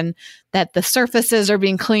apart and that the surfaces are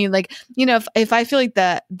being cleaned, like, if I feel like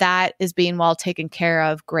that is being well taken care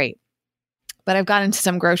of, great. But I've gone into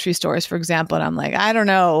some grocery stores, for example, and I'm like, I don't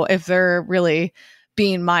know if they're really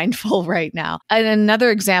being mindful right now. And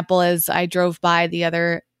another example is I drove by the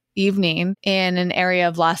other evening in an area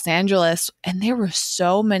of Los Angeles, and there were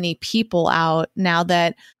so many people out now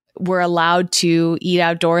that we're allowed to eat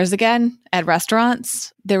outdoors again at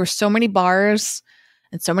restaurants. There were so many bars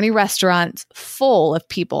and so many restaurants full of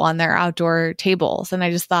people on their outdoor tables. And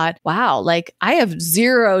I just thought, wow, like I have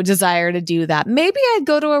zero desire to do that. Maybe I'd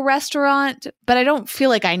go to a restaurant, but I don't feel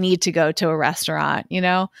like I need to go to a restaurant.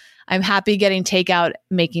 I'm happy getting takeout,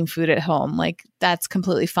 making food at home. Like that's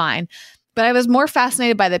completely fine. But I was more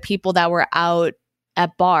fascinated by the people that were out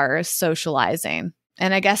at bars socializing.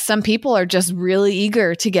 And I guess some people are just really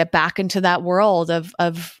eager to get back into that world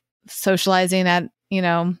of socializing at,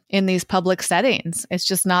 in these public settings. It's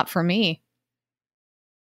just not for me.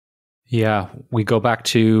 Yeah, we go back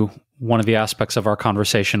to one of the aspects of our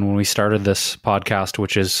conversation when we started this podcast,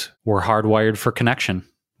 which is we're hardwired for connection.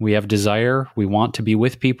 We have desire. We want to be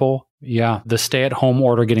with people. Yeah, the stay-at-home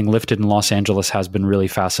order getting lifted in Los Angeles has been really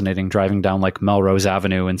fascinating, driving down like Melrose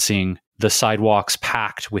Avenue and seeing the sidewalks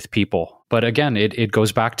packed with people. But again, it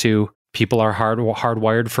goes back to people are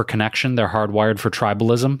hardwired for connection. They're hardwired for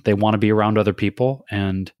tribalism. They want to be around other people.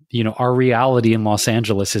 And, our reality in Los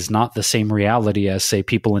Angeles is not the same reality as, say,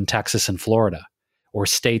 people in Texas and Florida, or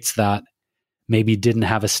states that maybe didn't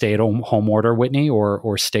have a stay-at-home order, Whitney,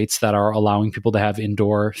 or states that are allowing people to have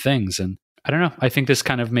indoor things. And I don't know. I think this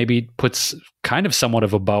kind of maybe puts kind of somewhat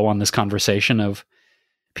of a bow on this conversation of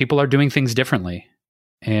people are doing things differently.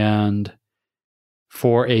 And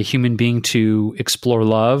for a human being to explore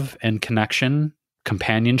love and connection,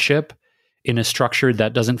 companionship in a structure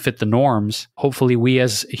that doesn't fit the norms, hopefully we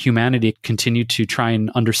as humanity continue to try and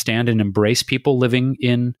understand and embrace people living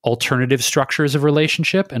in alternative structures of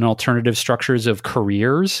relationship and alternative structures of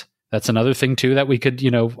careers. That's another thing too that we could,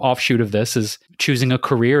 offshoot of this is choosing a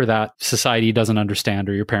career that society doesn't understand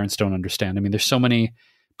or your parents don't understand. I mean, there's so many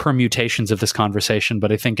permutations of this conversation,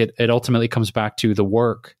 but I think it ultimately comes back to the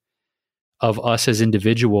work of us as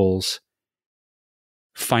individuals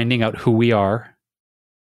finding out who we are,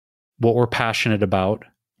 what we're passionate about,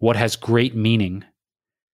 what has great meaning,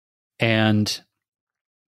 and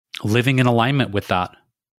living in alignment with that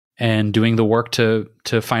and doing the work to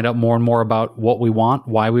find out more and more about what we want,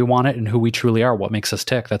 why we want it, and who we truly are, what makes us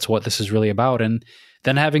tick. That's what this is really about. And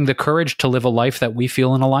then having the courage to live a life that we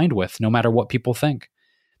feel and aligned with, no matter what people think.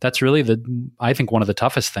 That's really I think one of the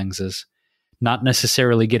toughest things is not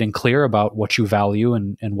necessarily getting clear about what you value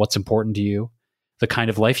and what's important to you, the kind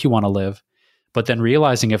of life you want to live, but then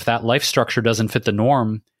realizing if that life structure doesn't fit the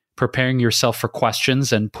norm, preparing yourself for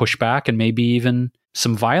questions and pushback and maybe even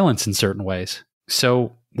some violence in certain ways.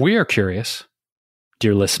 So we are curious,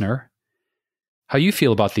 dear listener, how you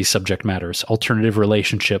feel about these subject matters, alternative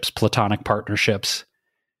relationships, platonic partnerships,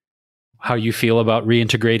 how you feel about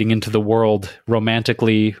reintegrating into the world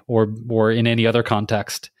romantically or in any other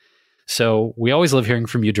context. So we always love hearing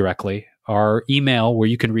from you directly. Our email where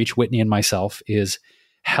you can reach Whitney and myself is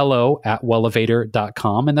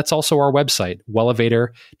hello@wellevatr.com. And that's also our website, Wellevatr,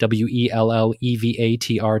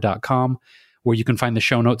 WELLEVATR.com, where you can find the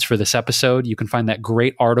show notes for this episode. You can find that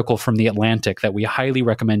great article from The Atlantic that we highly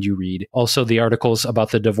recommend you read. Also, the articles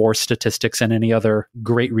about the divorce statistics and any other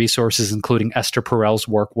great resources, including Esther Perel's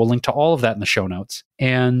work. We'll link to all of that in the show notes.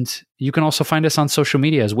 And you can also find us on social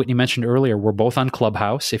media. As Whitney mentioned earlier, we're both on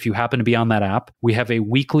Clubhouse. If you happen to be on that app, we have a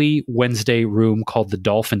weekly Wednesday room called the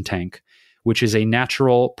Dolphin Tank, which is a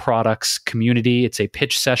natural products community. It's a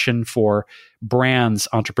pitch session for brands,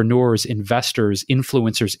 entrepreneurs, investors,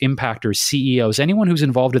 influencers, impactors, CEOs, anyone who's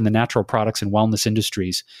involved in the natural products and wellness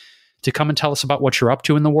industries to come and tell us about what you're up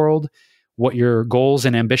to in the world, what your goals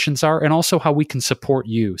and ambitions are, and also how we can support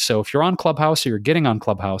you. So if you're on Clubhouse or you're getting on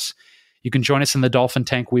Clubhouse, you can join us in the Dolphin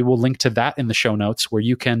Tank. We will link to that in the show notes where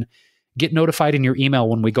you can get notified in your email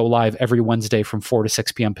when we go live every Wednesday from 4 to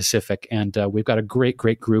 6 p.m. Pacific. And we've got a great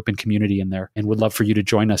group and community in there and would love for you to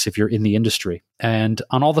join us if you're in the industry. And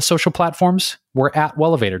on all the social platforms, we're at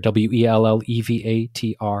Wellevatr,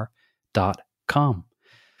 WELLEVATR.com.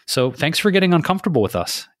 So thanks for getting uncomfortable with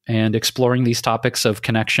us and exploring these topics of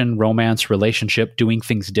connection, romance, relationship, doing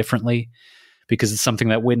things differently, because it's something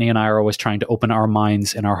that Whitney and I are always trying to open our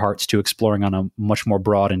minds and our hearts to exploring on a much more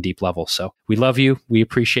broad and deep level. So we love you. We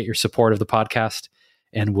appreciate your support of the podcast,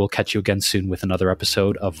 and we'll catch you again soon with another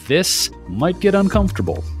episode of This Might Get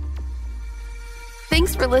Uncomfortable. Thank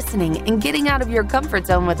Thanks for listening and getting out of your comfort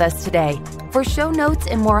zone with us today. For show notes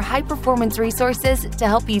and more high-performance resources to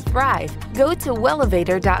help you thrive, go to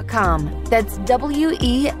wellevatr.com. That's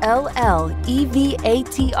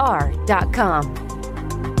WELLEVATR.com.